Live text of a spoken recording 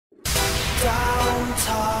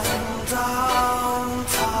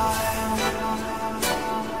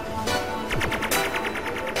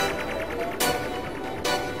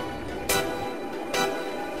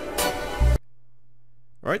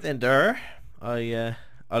Right then, Dar. I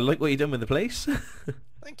like what you done with the place.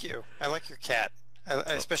 Thank you. I like your cat. I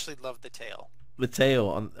especially love the tail. The tail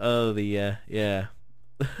on yeah. Yeah.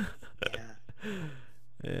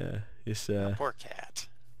 Yeah. It's Oh, poor cat.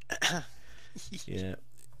 yeah.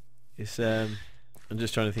 It's I'm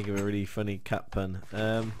just trying to think of a really funny cat pun.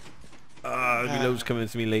 There'll be loads coming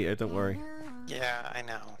to me later, don't worry. Yeah, I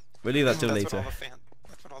know. We'll leave that till That's later.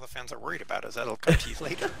 that's what all the fans are worried about, is that it'll come to you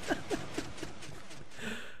later.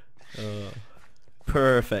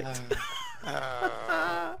 Perfect. Good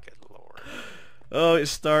lord. Oh, it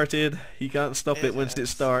started. You can't stop it once it Yes.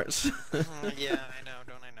 starts. Yeah, I know.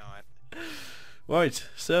 Don't I know it? Right,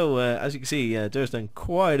 so as you can see, Dur's done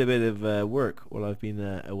quite a bit of work while I've been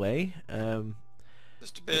away.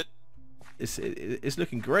 Just a bit. It's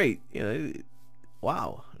looking great, you know.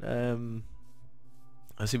 Wow.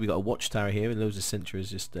 I see we got a watchtower here with loads of sentries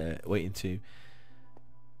just waiting to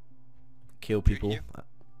kill people. You.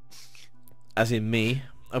 As in me.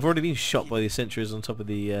 I've already been shot by the sentries on top of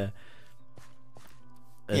the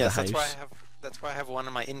Yes, house. that's why I have one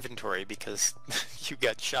in my inventory, because you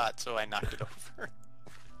got shot, so I knocked it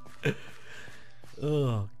over.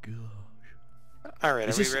 Oh gosh. All right,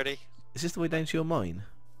 Is are this- we ready? Is this the way down to your mine?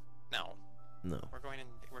 No, No. we're going in.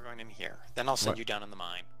 We're going in here. Then I'll send Right. you down in the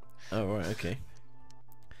mine. Oh right, okay.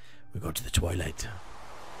 We go to the twilight.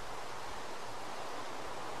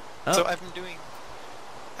 Oh, So I've been doing.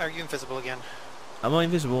 Are you invisible again? am I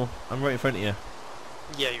invisible? I'm right in front of you.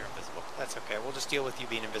 Yeah, you're invisible. That's okay. We'll just deal with you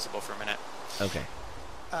being invisible for a minute. Okay.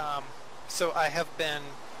 So I have been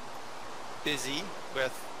busy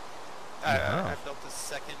with. Wow. I've built a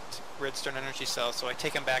second redstone energy cell, so I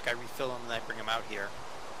take them back, I refill them, and I bring them out here.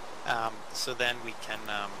 So then we can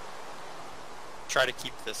try to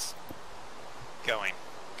keep this going,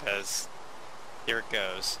 because here it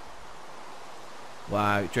goes.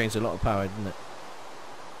 Wow, it drains a lot of power, doesn't it?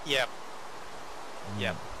 Yep. Mm.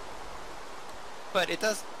 Yep. But it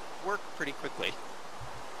does work pretty quickly.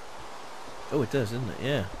 Oh, it does, doesn't it?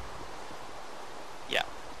 Yeah. Yeah.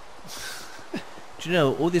 Do you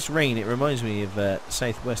know, all this rain, it reminds me of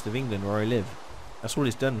southwest of England where I live. That's all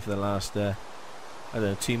it's done for the last, I don't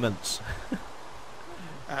know, 2 months.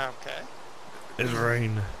 Okay. It's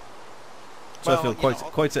rain. So Well, I feel you know,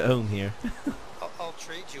 quite at home here. I'll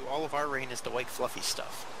trade you. All of our rain is the white fluffy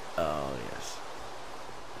stuff. Oh, yes.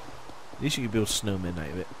 At least you can build snowmen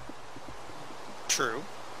out of it. True.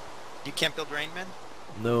 You can't build rainmen?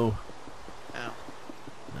 No. No.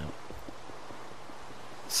 No.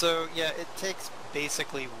 So, yeah, it takes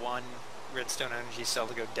basically one redstone energy cell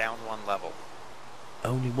to go down one level.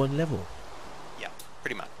 Only one level? Yeah,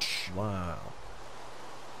 pretty much. Wow.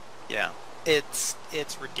 Yeah. It's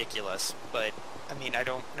ridiculous, but, I mean, I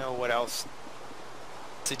don't know what else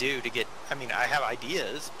to do to get... I mean, I have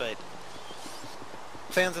ideas, but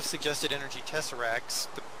fans have suggested energy tesseracts.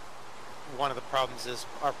 One of the problems is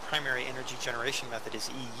our primary energy generation method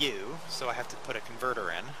is EU, so I have to put a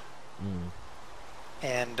converter in. Mm.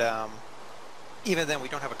 And even then, we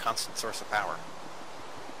don't have a constant source of power.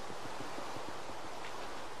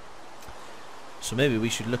 So maybe we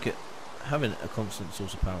should look at having a constant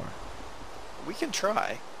source of power. We can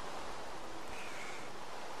try.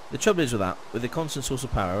 The trouble is with that, with a constant source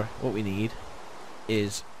of power, what we need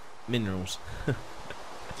is minerals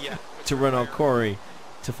Yeah. to run our quarry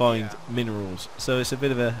to find Yeah. minerals. So it's a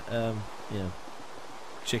bit of a, you know,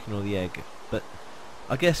 chicken or the egg. But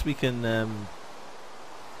I guess we can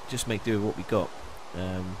just make do with what we got.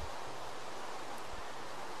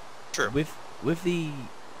 True. With the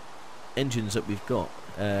engines that we've got,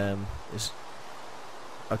 is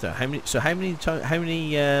I don't know how many. So how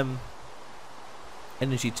many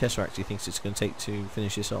energy tesseracts do you think it's going to take to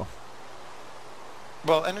finish this off?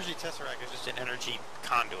 Well, energy tesseract is just an energy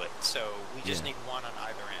conduit, so we just Yeah. need one on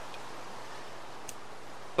either end.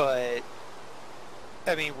 But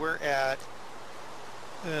I mean, we're at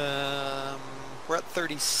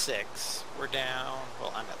 36. We're down.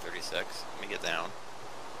 Well, I'm at 36. Let me get down.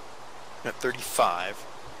 I'm at 35.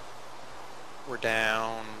 We're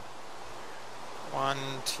down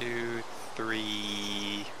 1, 2,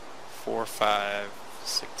 3, 4, 5,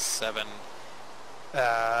 6, 7.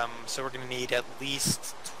 So we're going to need at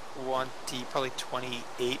least 20, probably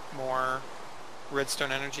 28 more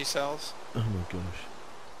redstone energy cells. Oh my gosh.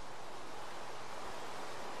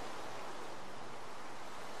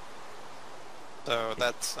 So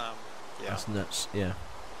that's, yeah. That's nuts. Yeah.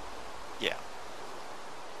 Yeah.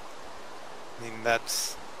 I mean,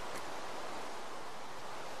 that's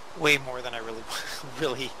way more than I really,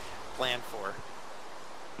 really planned for.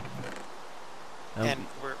 And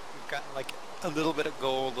we've gotten like a little bit of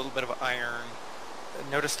gold, a little bit of iron.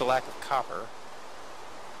 Noticed a lack of copper.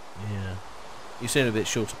 You said a bit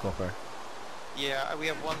short of copper. Yeah, we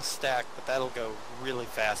have one stack, but that'll go really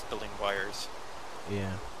fast building wires.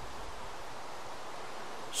 Yeah.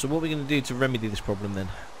 So what are we going to do to remedy this problem then,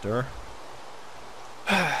 Dur?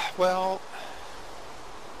 Well,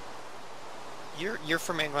 you're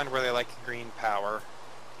from England where they like green power.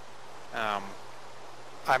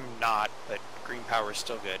 I'm not, but green power is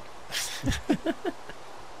still good.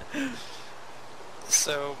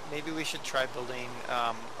 So maybe we should try building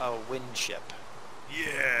a wind ship.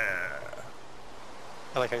 Yeah.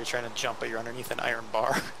 I like how you're trying to jump, but you're underneath an iron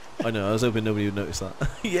bar. I know. I was hoping nobody would notice that.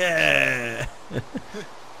 Yeah.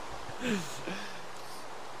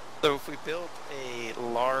 So if we build a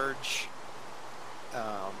large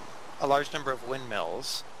number of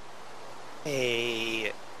windmills,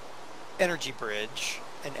 a energy bridge,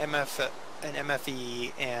 an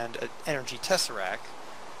MFE, and an energy tesseract,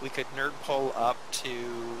 we could nerd pull up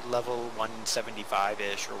to level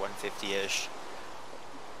 175-ish or 150-ish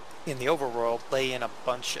in the overworld, lay in a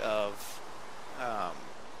bunch of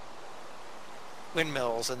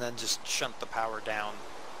windmills, and then just shunt the power down,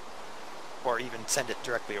 or even send it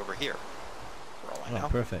directly over here, for all I know.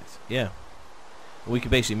 Perfect. Yeah. We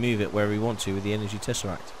could basically move it where we want to with the energy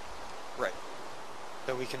tesseract. Right.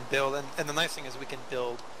 So we can build, and the nice thing is we can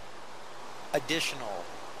build additional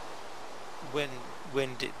wind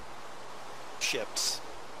ships.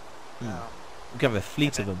 We can have a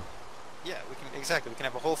fleet of them. Yeah, we can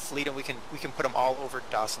have a whole fleet, and we can put them all over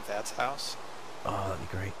Dawson Fat's house. Oh, that'd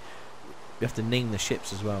be great. We have to name the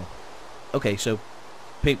ships as well. Okay, so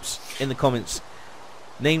peeps, in the comments,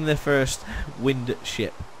 name the first wind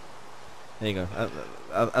ship. There you go.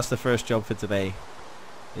 That's the first job for today.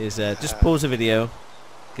 Is just pause the video,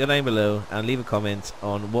 go down below, and leave a comment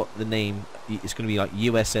on what the name is going to be, like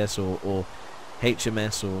USS or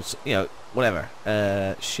HMS or whatever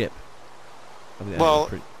ship. I think Well,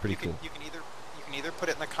 pretty cool. You can either put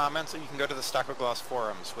it in the comments, or you can go to the Stockoglaws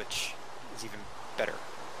forums, which is even better.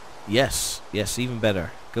 Yes, even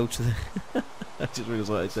better. Go to the. I just realised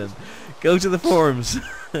what I said. Go to the forums.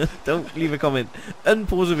 Don't leave a comment.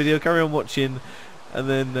 Unpause the video. Carry on watching, and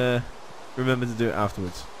then remember to do it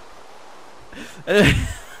afterwards.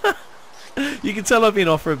 You can tell I've been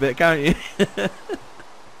off for a bit, can't you?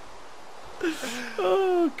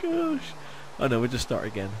 Oh gosh. Oh no, we'll just start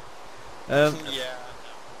again. Yeah.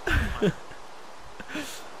 No,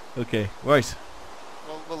 okay, right.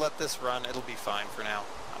 We'll let this run. It'll be fine for now.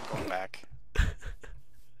 I'm going back.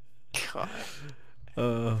 God.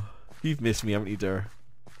 You've missed me, haven't you, Dur?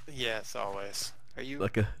 Yes, always. Are you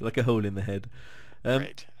like a hole in the head?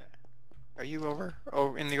 Right. Are you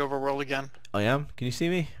in the overworld again? I am. Can you see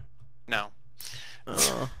me? No.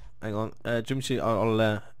 Oh, hang on.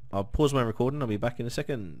 I'll pause my recording. I'll be back in a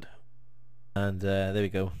second. And there we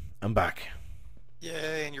go. I'm back.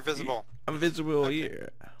 Yay, and you're visible. I'm visible. Okay.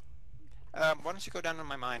 Yeah. Why don't you go down to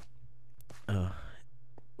my mine?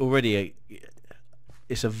 Already,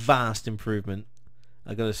 it's a vast improvement,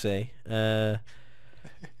 I gotta say,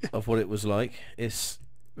 of what it was like. It's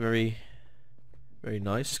very, very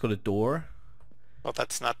nice. It's got a door. Well,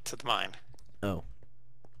 that's not to the mine. Oh.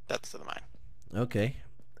 That's to the mine. Okay.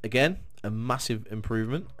 Again, a massive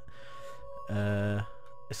improvement.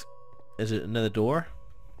 Is it another door?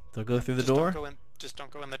 Do I go through the door? Just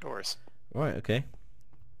don't go in the doors. Right, okay.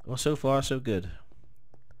 Well, so far so good.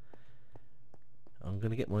 I'm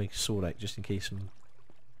gonna get my sword out just in case some.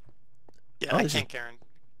 Yeah, I can't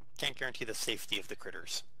guarantee the safety of the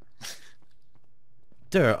critters.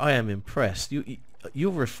 Dur, I am impressed.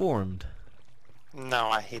 You're reformed. No,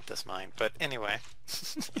 I hate this mine. But anyway.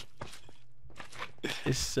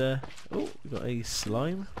 It's oh, we got a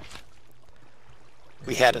slime.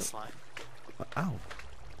 We had a slime. Ow.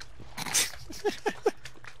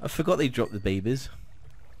 I forgot they dropped the babies.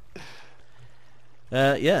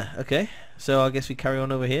 Yeah, okay. So I guess we carry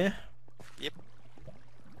on over here. Yep.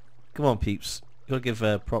 Come on, peeps. You gotta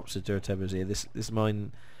give props to Tebbybear here. This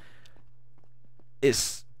mine.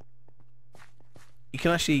 It's. You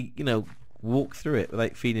can actually, walk through it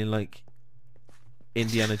without feeling like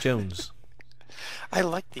Indiana Jones. I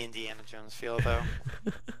like the Indiana Jones feel, though.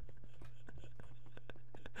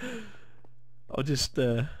 I'll just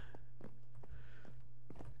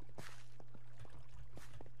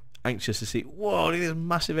anxious to see. Whoa, look at this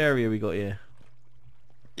massive area we got here.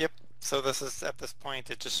 Yep. So this is, at this point,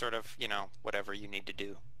 it's just sort of, whatever you need to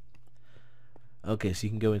do. Okay, so you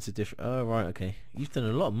can go into different. Oh right, okay. You've done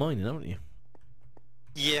a lot of mining, haven't you?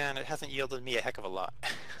 Yeah, and it hasn't yielded me a heck of a lot.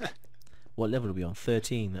 What level are we on?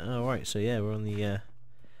 13. Oh right, so yeah, we're on the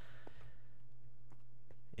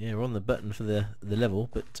we're on the button for the level,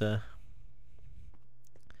 but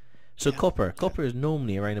So Yeah. copper is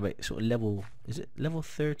normally around about sort of level. Is it level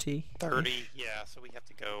 30? 30, yeah, so we have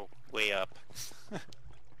to go way up.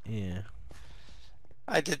 Yeah.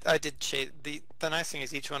 I did chase the nice thing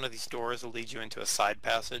is each one of these doors will lead you into a side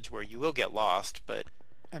passage where you will get lost, but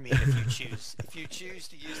I mean if you choose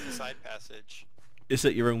to use the side passage, It's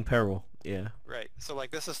at your own peril. Yeah. right. So like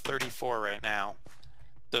this is 34 right now.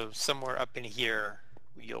 So somewhere up in here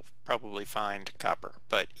you'll probably find copper,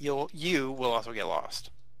 but you will also get lost.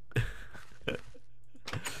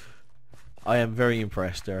 I am very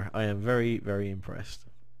impressed there. I am very, very impressed.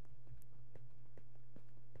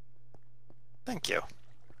 Thank you.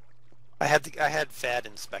 I had Fad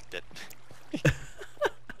inspect it.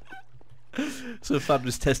 So Fad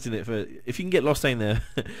was testing it for if you can get lost down there.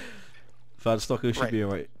 Fad Stocko should Right. be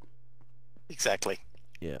alright. Exactly.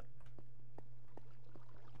 Yeah.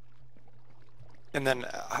 And then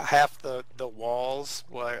half the walls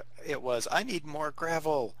were it was I need more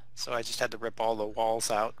gravel, so I just had to rip all the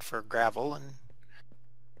walls out for gravel and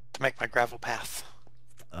to make my gravel path.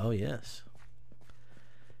 Oh yes.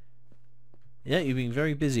 Yeah, you've been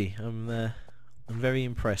very busy. I'm very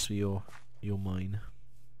impressed with your mine.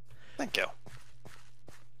 Thank you.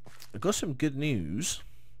 I've got some good news.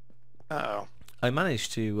 Uh-oh. I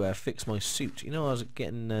managed to fix my suit. You know, I was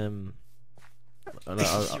getting I You were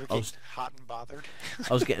was getting hot and bothered.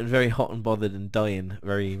 I was getting very hot and bothered and dying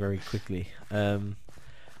very, very quickly.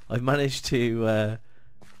 I've managed to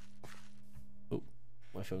oh,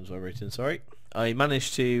 my phone's vibrating, sorry. I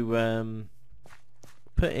managed to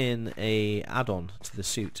put in a add-on to the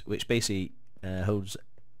suit which basically holds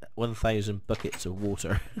 1,000 buckets of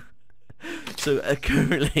water. So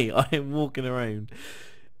currently I am walking around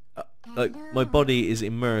like my body is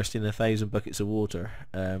immersed in 1,000 buckets of water.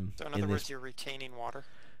 So in other this. words, you're retaining water.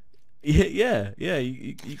 Yeah.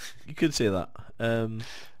 You could say that.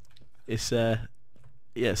 It's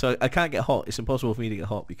yeah. So I can't get hot. It's impossible for me to get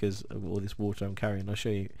hot because of all this water I'm carrying. I'll show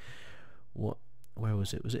you what. Where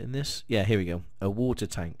was it? Was it in this? Yeah, here we go. A water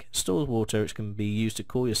tank stores water which can be used to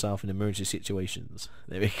cool yourself in emergency situations.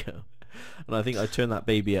 There we go. And I think I turned that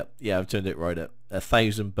baby up. Yeah, I've turned it right up.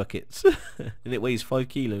 1,000 buckets, and it weighs 5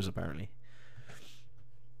 kilos apparently.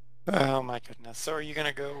 Oh my goodness. So are you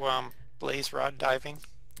gonna go blaze rod diving?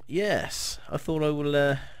 Yes, I thought I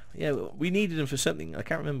will. Yeah, we needed them for something. I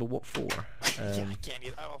can't remember what for. Yeah, I can't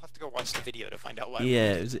either. I'll have to go watch the video to find out why.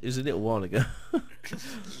 Yeah, it was a little while ago.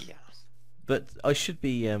 Yeah. But I should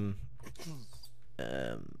be, you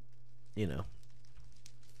know,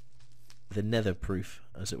 the nether proof,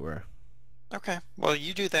 as it were. Okay. Well,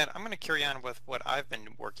 you do that. I'm going to carry on with what I've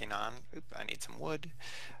been working on. Oop, I need some wood,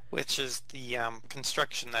 which is the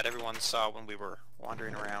construction that everyone saw when we were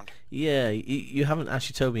wandering around. Yeah, you haven't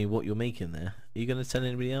actually told me what you're making there. Are you going to tell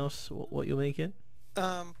anybody else what you're making?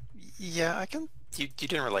 Yeah, I can. You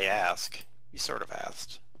didn't really ask. You sort of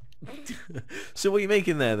asked. So what are you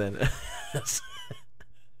making there then?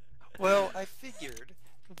 Well, I figured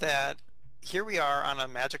that here we are on a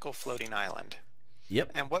magical floating island.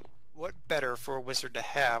 Yep. And what better for a wizard to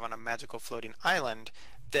have on a magical floating island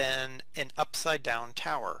than an upside down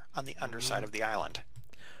tower on the underside of the island?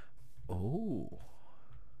 Oh.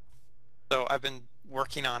 So I've been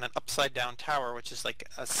working on an upside down tower, which is like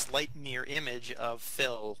a slight mirror image of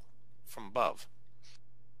Phil from above.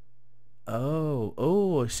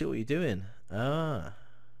 Oh, I see what you're doing. Ah.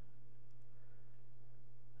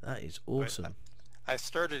 That is awesome. I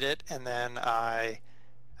started it, and then I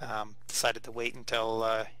decided to wait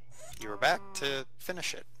until you were back to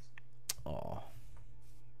finish it. Oh.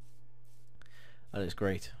 That is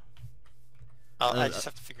great. I just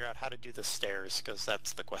have to figure out how to do the stairs, because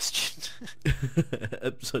that's the question.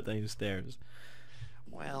 Upside down stairs.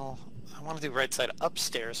 Well, I want to do right side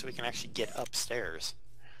upstairs so we can actually get upstairs.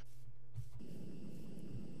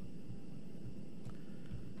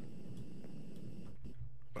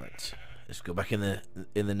 Right. Let's go back in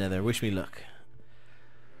the nether. Wish me luck.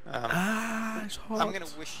 It's hot. I'm going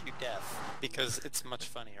to wish you death, because it's much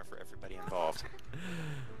funnier for everybody involved.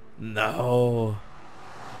 No.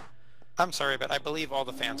 I'm sorry, but I believe all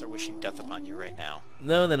the fans are wishing death upon you right now.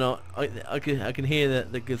 No, they're not. I can hear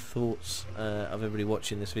the good thoughts of everybody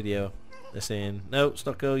watching this video. They're saying, no,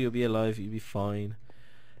 Stocko, you'll be alive, you'll be fine.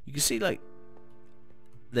 You can see like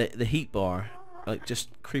the heat bar like just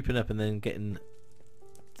creeping up and then getting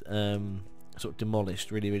sort of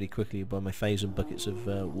demolished really, really quickly by my 1,000 buckets of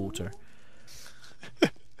water.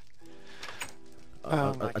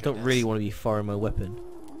 I don't really want to be firing my weapon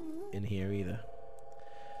in here either.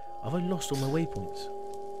 Have I lost all my waypoints?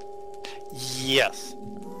 Yes.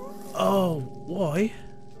 Oh, why?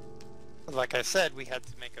 Like I said, we had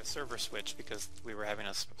to make a server switch because we were having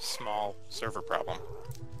a small server problem.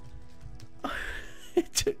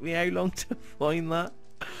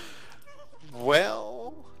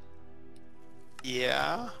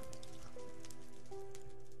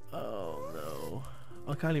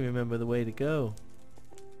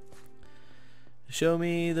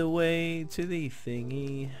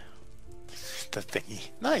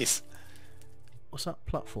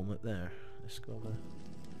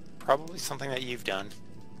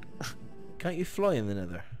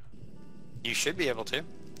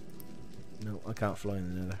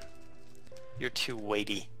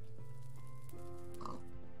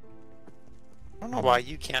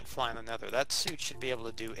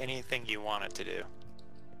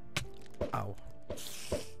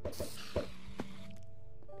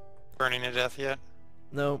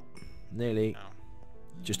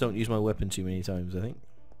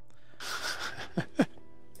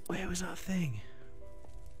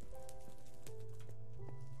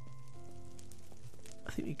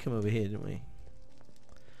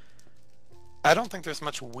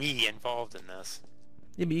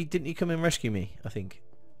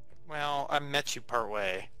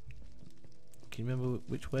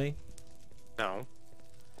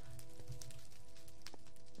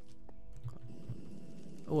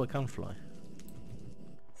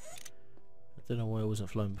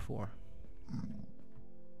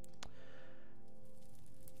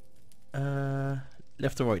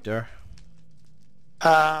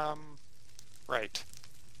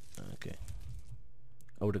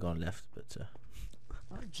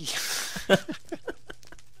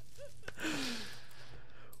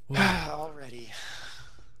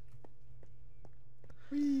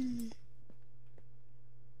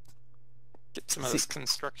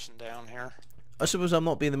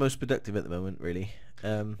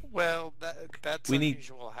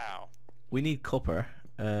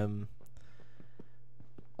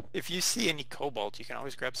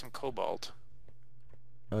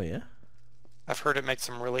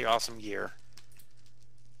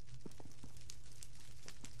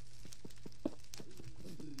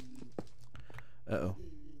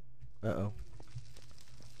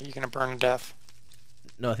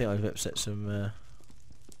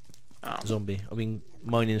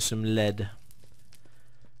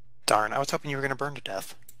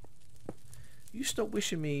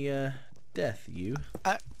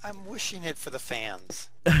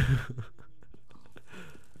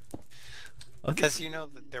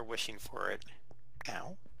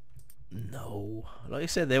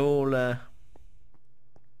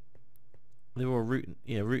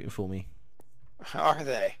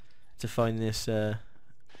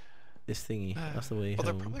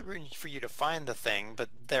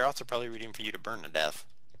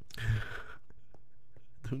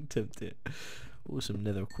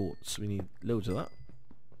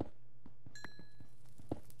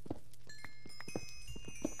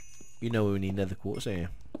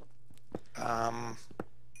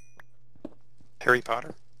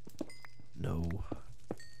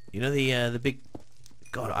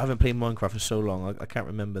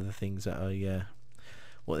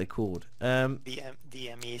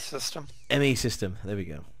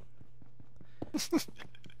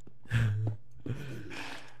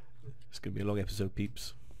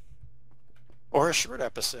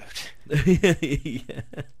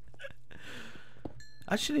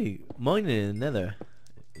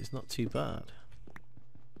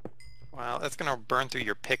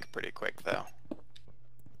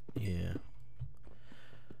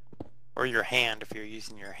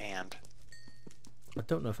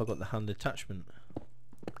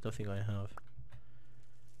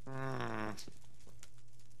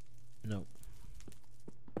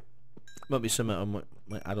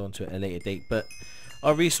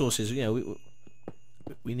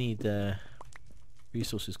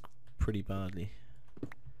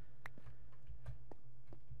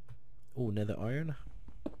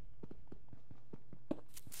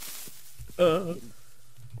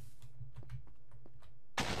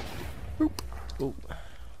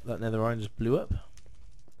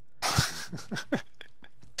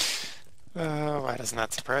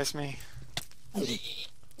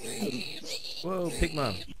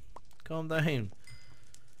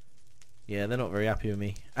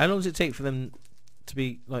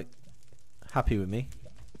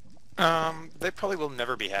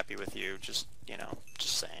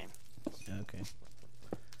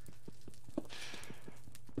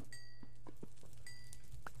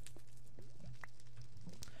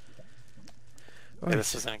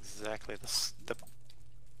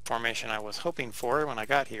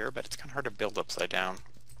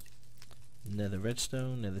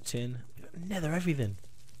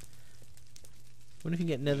 Wonder if you can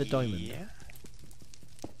get nether diamond. Yeah.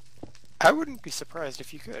 I wouldn't be surprised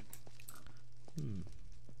if you could.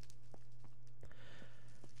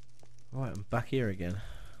 Right, I'm back here again.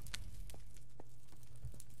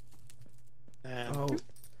 And Oh.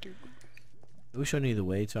 I wish I knew the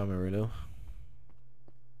way to Amarillo.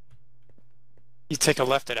 you take a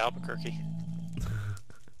left at Albuquerque.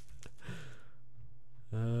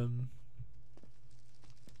 Oh,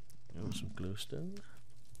 some glowstone.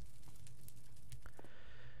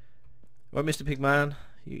 Right, Mr. Pigman,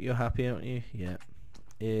 you're happy, aren't you? Yeah.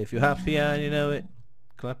 If you're happy and you know it,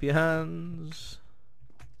 clap your hands.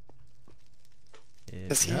 If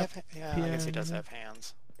Does he you're have? Yeah, I guess he does have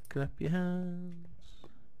hands. Clap your hands.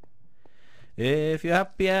 If you're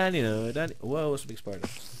happy and you know it. Whoa, what's a big spider?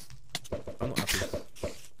 I'm not happy.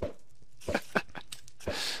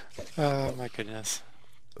 Oh my goodness.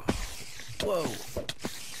 Whoa.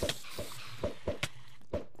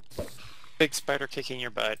 Big spider kicking your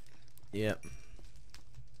butt. Yep.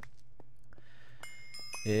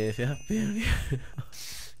 If you're happy and you...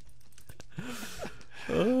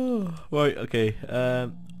 Oh, right, okay.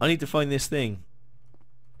 I need to find this thing.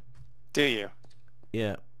 Do you?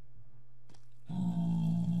 Yeah.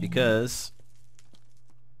 Because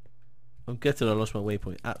I'm gutted I lost my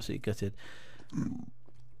waypoint. Absolutely gutted.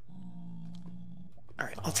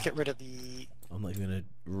 Alright, let's get rid of the I'm not even going to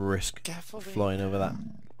risk scaffolding. flying over that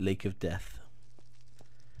lake of death.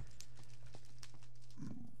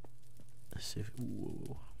 Let's see if...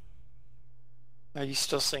 Ooh. Are you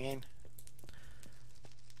still singing?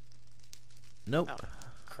 Nope. Oh, No,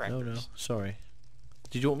 crackers. no. Sorry.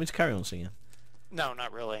 Did you want me to carry on singing? No,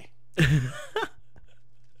 not really.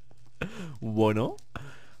 Why not?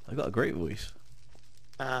 I got a great voice.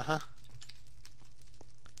 Uh-huh.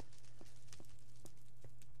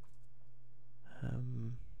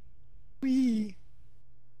 Whee!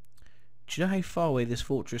 Do you know how far away this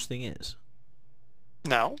fortress thing is?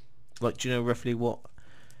 No. Like, do you know roughly what?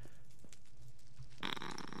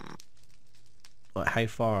 Like, how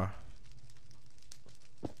far?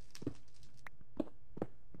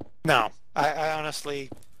 No. I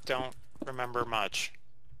honestly don't remember much.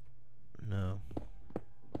 No.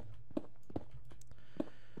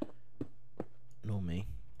 Nor me.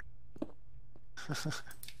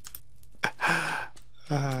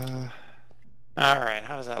 Alright,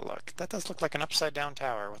 how does that look? That does look like an upside down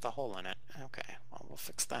tower with a hole in it. Okay, well, we'll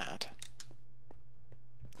fix that.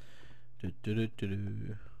 Do.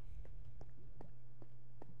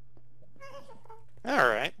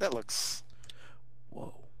 Alright, that looks...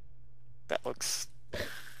 Whoa. That looks...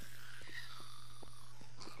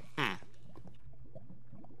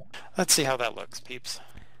 Let's see how that looks, peeps.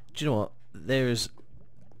 Do you know what? There's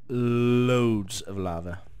loads of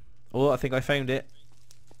lava. Oh, I think I found it.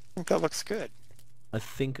 I think that looks good. I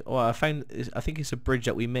think... Oh, I think it's a bridge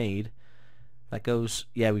that we made. That goes...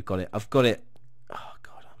 Yeah, we've got it. I've got it. Oh,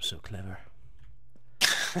 God, I'm so clever.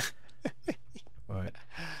 Right.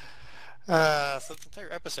 So the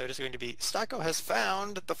entire episode is going to be Stocko has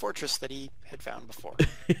found the fortress that he had found before.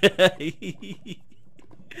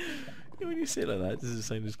 When you say it like that, it doesn't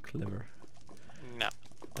sound as clever. No.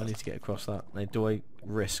 I need to get across that. Now, do I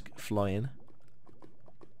risk flying?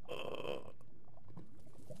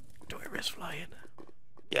 Do I risk flying?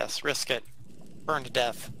 Yes, risk it. Burn to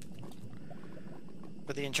death.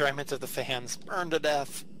 For the enjoyment of the fans. Burn to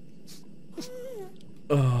death.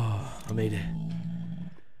 Oh, I made it.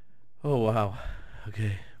 Oh, wow.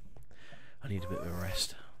 Okay. I need a bit of a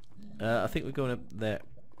rest. I think we're going up there.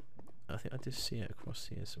 I think I did see it across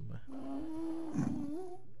here somewhere.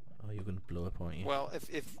 Oh, you're going to blow up, aren't you? Well,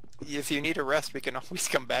 if you need a rest, we can always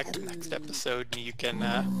come back to the next episode and you can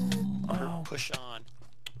push on.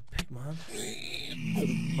 Pigman.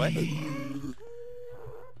 What?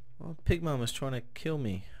 Oh, Pigman was trying to kill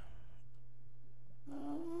me.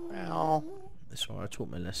 Well... That's why I taught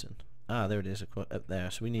my lesson. Ah, there it is, up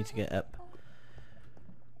there. So we need to get up.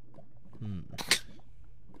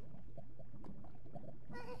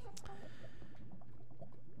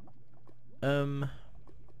 Am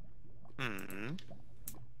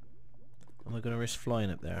I going to risk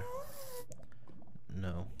flying up there?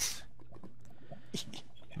 No.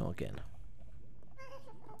 Not again.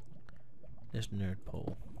 There's nerd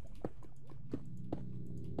pole.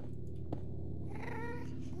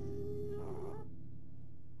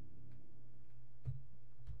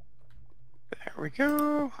 There we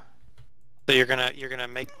go. So you're gonna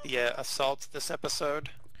make the assault this episode,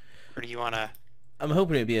 or do you wanna? I'm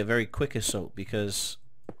hoping it'll be a very quick assault because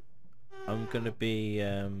I'm gonna be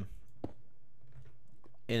in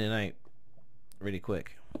and out really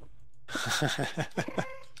quick.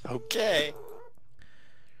 Okay.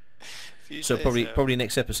 If You So say probably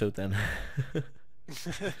next episode then. I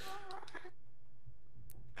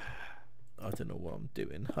don't know what I'm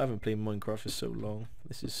doing. I haven't played Minecraft for so long.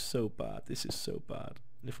 This is so bad. This is so bad.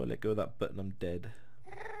 And if I let go of that button, I'm dead.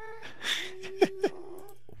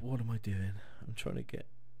 What am I doing? I'm trying to get...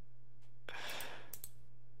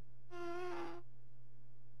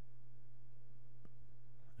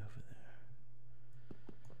 over there.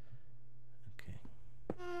 Okay.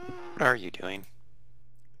 What are you doing?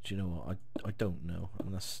 Do you know what? I don't know.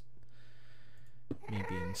 And that's me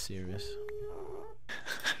being serious.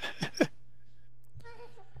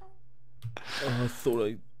 Oh, I thought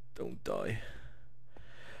I don't die.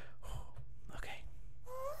 Okay.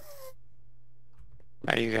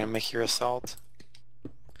 Are you gonna make your assault?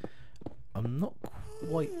 I'm not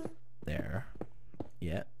quite there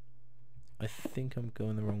yet. I think I'm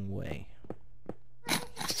going the wrong way.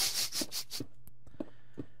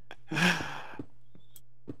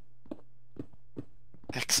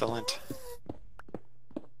 Excellent.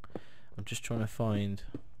 I'm just trying to find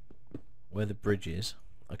where the bridge is.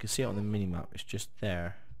 I can see it on the mini-map, it's just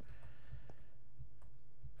there.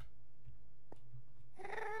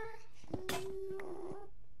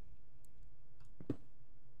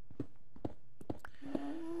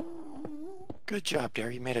 Good job,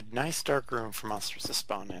 Dare. You made a nice dark room for monsters to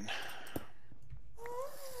spawn in.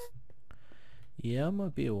 Yeah, it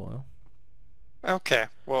might be a while. Okay,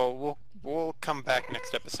 well, we'll come back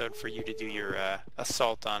next episode for you to do your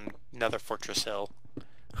assault on Nether Fortress Hill.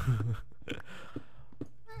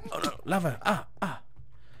 Oh no, lava!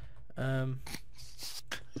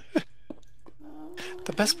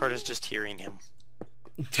 The best part is just hearing him.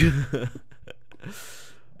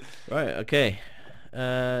 Right, okay.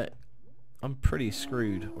 I'm pretty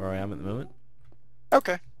screwed where I am at the moment.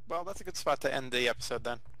 Okay, well, that's a good spot to end the episode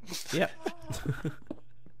then. Yep.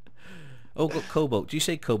 Oh, got cobalt. Do you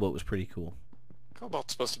say cobalt was pretty cool?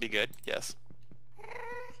 Cobalt's supposed to be good, yes.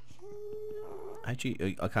 How'd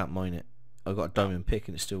you... I can't mine it. I got a diamond pick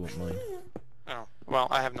and it still won't mine. Oh, well,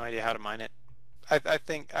 I have no idea how to mine it. I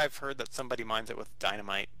think I've heard that somebody mines it with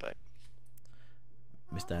dynamite, but...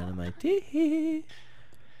 Miss Dynamite.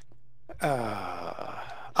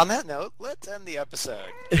 On that note, let's end the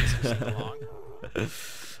episode.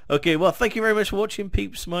 Okay, well, thank you very much for watching,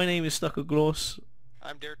 peeps. My name is Stockoglaws.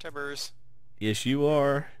 I'm Dare Tibbers. Yes, you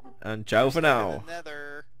are. And ciao for now.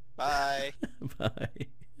 Nether. Bye. Bye.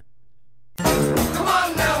 Come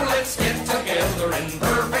on now, let's get together and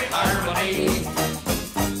burn.